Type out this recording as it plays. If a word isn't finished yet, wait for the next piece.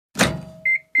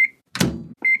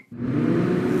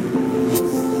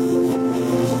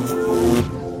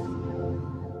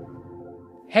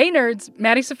Hey nerds,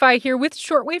 Maddie Safai here with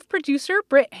shortwave producer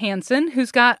Britt Hansen,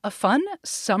 who's got a fun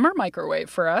summer microwave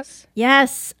for us.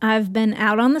 Yes, I've been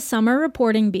out on the summer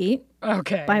reporting beat.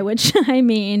 Okay. By which I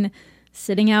mean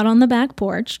sitting out on the back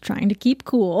porch trying to keep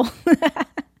cool.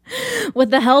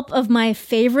 With the help of my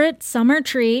favorite summer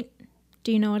treat.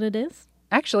 Do you know what it is?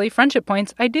 Actually, friendship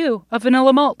points, I do. A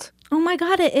vanilla malt. Oh my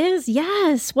God, it is.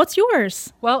 Yes. What's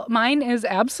yours? Well, mine is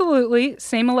absolutely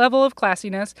same level of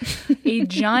classiness. A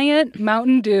giant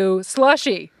Mountain Dew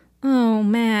slushie. Oh,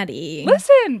 Maddie.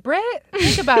 Listen, Britt,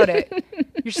 think about it.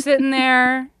 You're sitting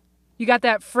there. You got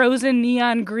that frozen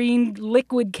neon green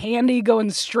liquid candy going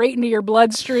straight into your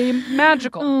bloodstream.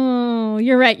 Magical. Oh,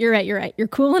 you're right. You're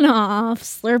cooling off,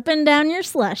 slurping down your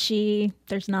slushie.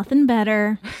 There's nothing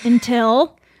better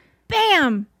until,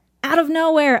 bam! Out of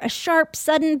nowhere, a sharp,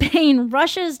 sudden pain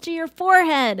rushes to your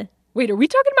forehead. Wait, are we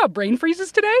talking about brain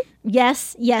freezes today?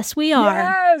 Yes, we are.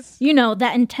 Yes! You know,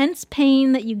 that intense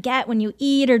pain that you get when you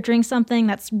eat or drink something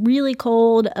that's really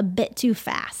cold a bit too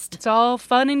fast. It's all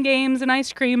fun and games and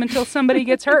ice cream until somebody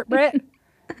gets hurt, Britt.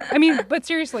 I mean, but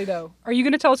seriously, though, are you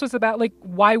going to tell us what's about, like,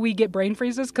 why we get brain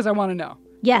freezes? Because I want to know.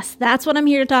 Yes, that's what I'm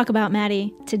here to talk about,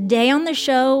 Maddie. Today on the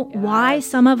show, why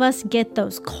some of us get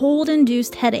those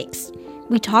cold-induced headaches.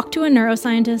 We talked to a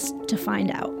neuroscientist to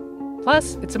find out.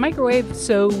 Plus, it's a microwave,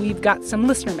 so we've got some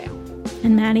listener mail.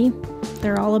 And Maddie,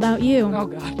 they're all about you. Oh,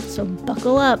 God. So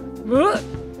buckle up.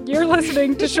 You're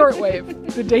listening to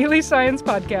Shortwave, the daily science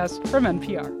podcast from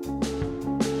NPR.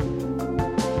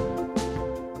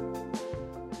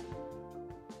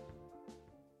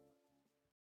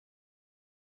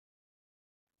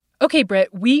 Okay,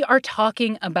 Britt, we are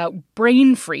talking about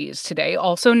brain freeze today,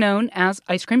 also known as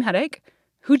ice cream headache.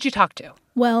 Who'd you talk to?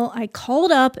 Well, I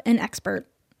called up an expert.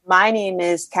 My name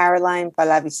is Caroline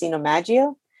Pallavicino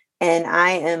Maggio, and I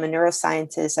am a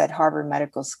neuroscientist at Harvard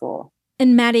Medical School.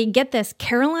 And Maddie, get this.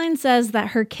 Caroline says that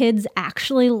her kids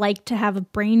actually like to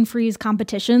have brain freeze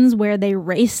competitions where they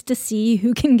race to see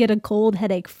who can get a cold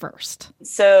headache first.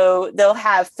 So they'll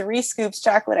have 3 scoops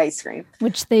chocolate ice cream.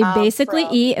 Which they basically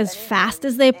eat as fast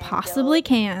as they possibly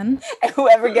can. And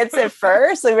whoever gets it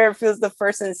first, whoever feels the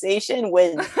first sensation,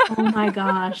 wins. Oh my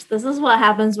gosh. This is what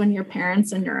happens when your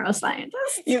parents are neuroscientists.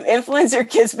 You influence your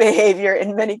kids' behavior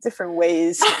in many different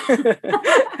ways.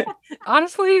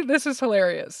 Honestly, this is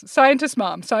hilarious. Scientist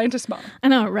mom. I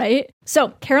know, right? So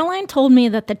Caroline told me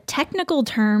that the technical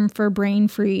term for brain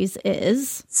freeze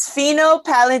is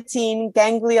sphenopalatine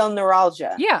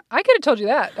ganglioneuralgia. Yeah, I could have told you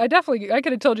that. I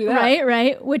could have told you that.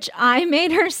 Right. Which I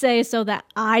made her say so that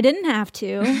I didn't have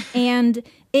to. And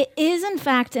it is, in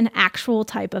fact, an actual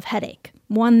type of headache.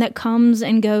 One that comes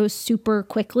and goes super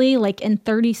quickly, like in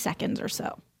 30 seconds or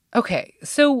so. Okay,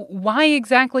 so why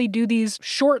exactly do these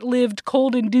short-lived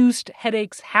cold-induced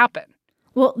headaches happen?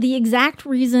 Well, the exact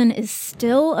reason is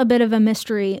still a bit of a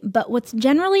mystery, but what's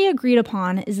generally agreed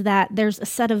upon is that there's a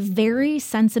set of very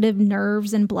sensitive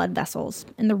nerves and blood vessels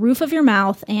in the roof of your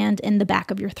mouth and in the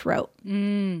back of your throat.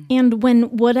 And when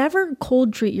whatever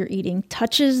cold treat you're eating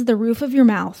touches the roof of your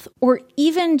mouth, or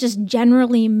even just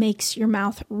generally makes your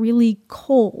mouth really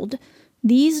cold,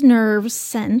 these nerves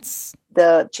sense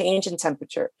the change in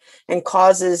temperature and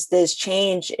causes this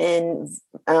change in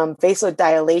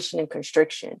vasodilation and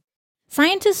constriction.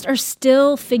 Scientists are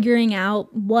still figuring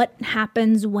out what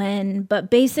happens when, but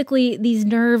basically these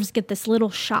nerves get this little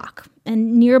shock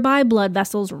and nearby blood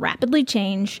vessels rapidly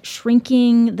change,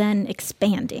 shrinking, then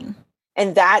expanding.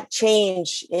 And that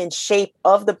change in shape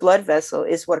of the blood vessel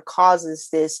is what causes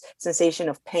this sensation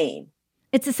of pain.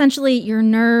 It's essentially your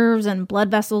nerves and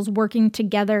blood vessels working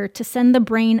together to send the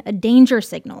brain a danger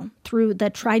signal through the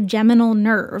trigeminal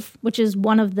nerve, which is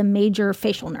one of the major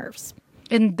facial nerves.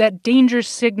 And that danger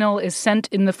signal is sent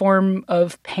in the form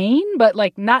of pain, but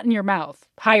like not in your mouth,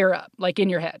 higher up, like in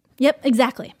your head. Yep,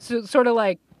 exactly. So sort of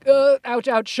like, ouch,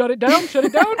 ouch, shut it down.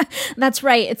 That's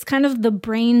right. It's kind of the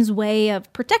brain's way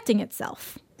of protecting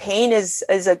itself. Pain is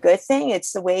a good thing.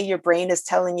 It's the way your brain is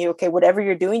telling you, okay, whatever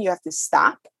you're doing, you have to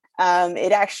stop.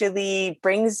 It actually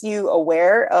brings you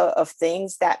aware of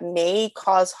things that may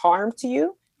cause harm to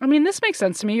you. I mean, this makes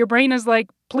sense to me. Your brain is like,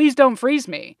 please don't freeze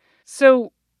me.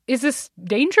 So is this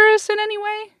dangerous in any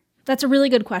way? That's a really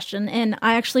good question. And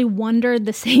I actually wondered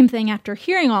the same thing after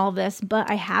hearing all of this, but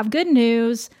I have good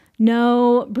news.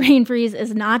 No, brain freeze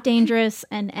is not dangerous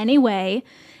in any way.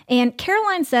 And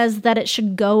Caroline says that it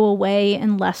should go away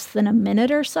in less than a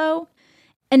minute or so.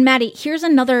 And Maddie, here's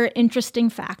another interesting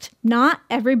fact. Not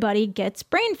everybody gets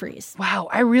brain freeze. Wow,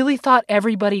 I really thought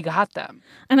everybody got them.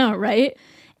 I know, right?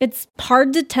 It's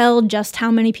hard to tell just how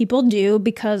many people do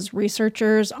because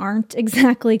researchers aren't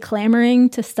exactly clamoring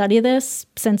to study this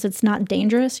since it's not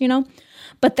dangerous, you know?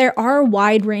 But there are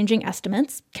wide-ranging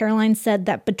estimates. Caroline said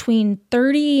that between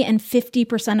 30 and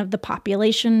 50% of the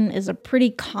population is a pretty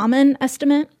common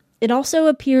estimate. It also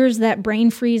appears that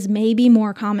brain freeze may be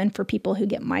more common for people who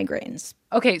get migraines.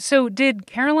 Okay, so did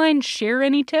Caroline share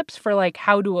any tips for like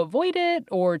how to avoid it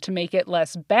or to make it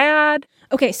less bad?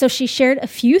 Okay, so she shared a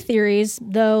few theories,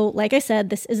 though, like I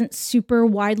said, this isn't super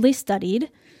widely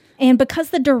studied. And because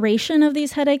the duration of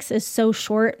these headaches is so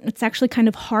short, it's actually kind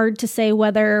of hard to say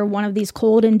whether one of these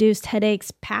cold-induced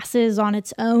headaches passes on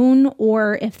its own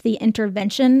or if the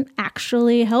intervention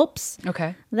actually helps.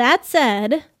 Okay. That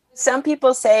said, some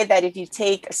people say that if you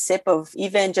take a sip of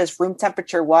even just room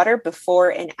temperature water before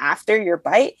and after your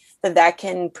bite, that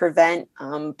can prevent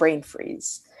brain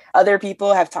freeze. Other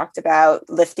people have talked about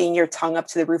lifting your tongue up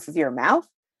to the roof of your mouth.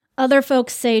 Other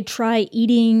folks say try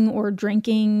eating or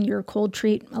drinking your cold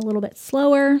treat a little bit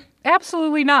slower.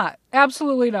 Absolutely not.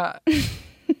 Absolutely not.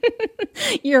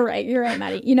 You're right,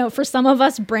 Maddie. You know, for some of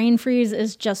us, brain freeze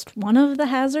is just one of the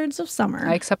hazards of summer.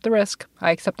 I accept the risk.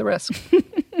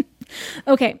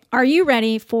 Okay, are you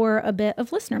ready for a bit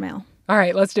of listener mail? All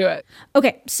right, let's do it.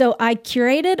 Okay, so I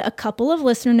curated a couple of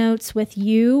listener notes with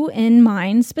you in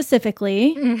mind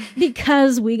specifically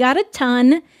because we got a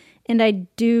ton, and I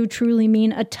do truly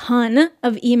mean a ton,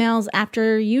 of emails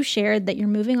after you shared that you're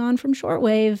moving on from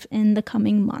shortwave in the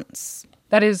coming months.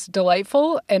 That is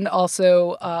delightful, and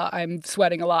also I'm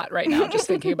sweating a lot right now just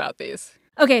thinking about these.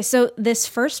 Okay, so this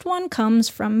first one comes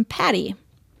from Patty.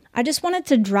 I just wanted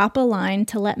to drop a line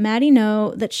to let Maddie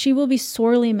know that she will be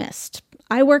sorely missed.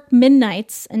 I work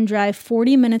midnights and drive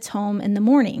 40 minutes home in the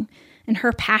morning, and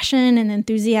her passion and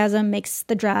enthusiasm makes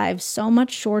the drive so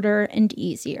much shorter and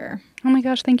easier. Oh my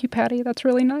gosh, thank you, Patty. That's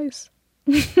really nice.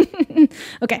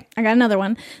 Okay, I got another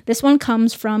one. This one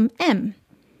comes from M.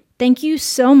 Thank you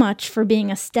so much for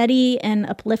being a steady and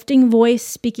uplifting voice,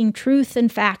 speaking truth and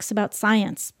facts about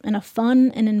science in a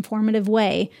fun and informative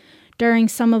way during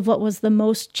some of what was the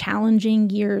most challenging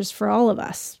years for all of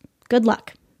us. Good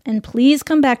luck. And please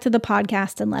come back to the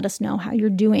podcast and let us know how you're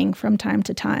doing from time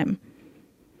to time.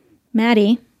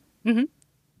 Maddie,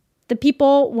 the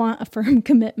people want a firm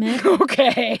commitment.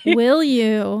 Okay. Will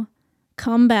you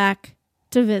come back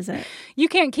to visit? You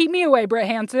can't keep me away, Brett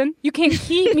Hansen. You can't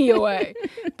keep me away.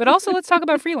 But also, let's talk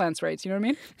about freelance rates. You know what I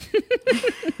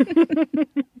mean?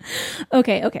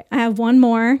 Okay. I have one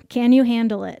more. Can you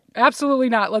handle it? Absolutely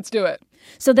not. Let's do it.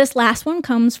 So this last one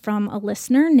comes from a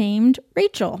listener named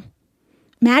Rachel.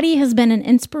 Maddie has been an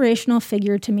inspirational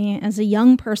figure to me as a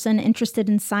young person interested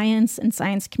in science and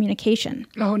science communication.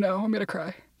 Oh no, I'm going to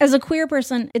cry. As a queer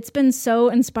person, it's been so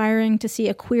inspiring to see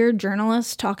a queer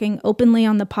journalist talking openly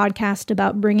on the podcast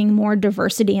about bringing more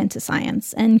diversity into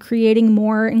science and creating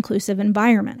more inclusive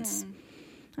environments.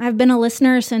 I've been a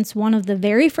listener since one of the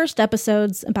very first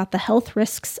episodes about the health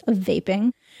risks of vaping,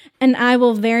 and I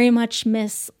will very much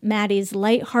miss Maddie's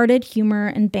lighthearted humor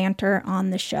and banter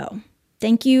on the show.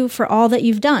 Thank you for all that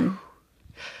you've done.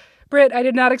 Britt, I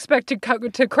did not expect to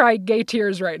cry gay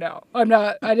tears right now. I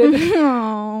didn't.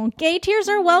 Oh, gay tears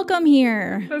are welcome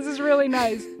here. This is really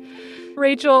nice.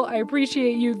 Rachel, I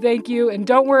appreciate you. Thank you. And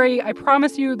don't worry, I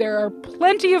promise you there are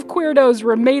plenty of queerdos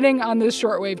remaining on this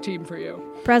shortwave team for you.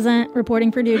 Present,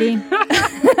 reporting for duty.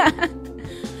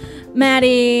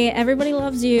 Maddie, everybody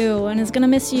loves you and is going to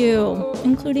miss you,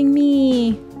 including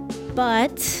me.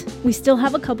 But we still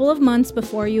have a couple of months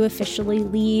before you officially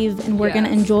leave, and we're going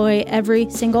to enjoy every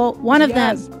single one of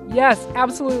them. Yes,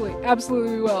 absolutely.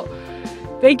 Absolutely we will.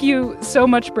 Thank you so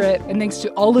much, Britt, and thanks to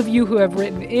all of you who have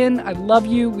written in. I love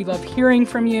you. We love hearing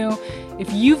from you. If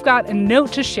you've got a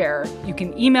note to share, you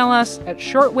can email us at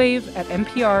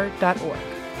shortwave@npr.org.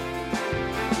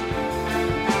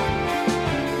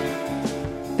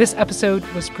 This episode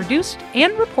was produced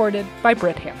and reported by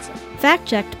Britt Hansen.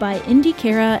 Fact-checked by Indy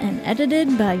Kara and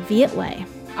edited by Viet Le.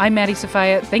 I'm Maddie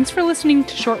Sofia. Thanks for listening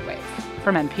to Shortwave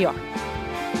from NPR.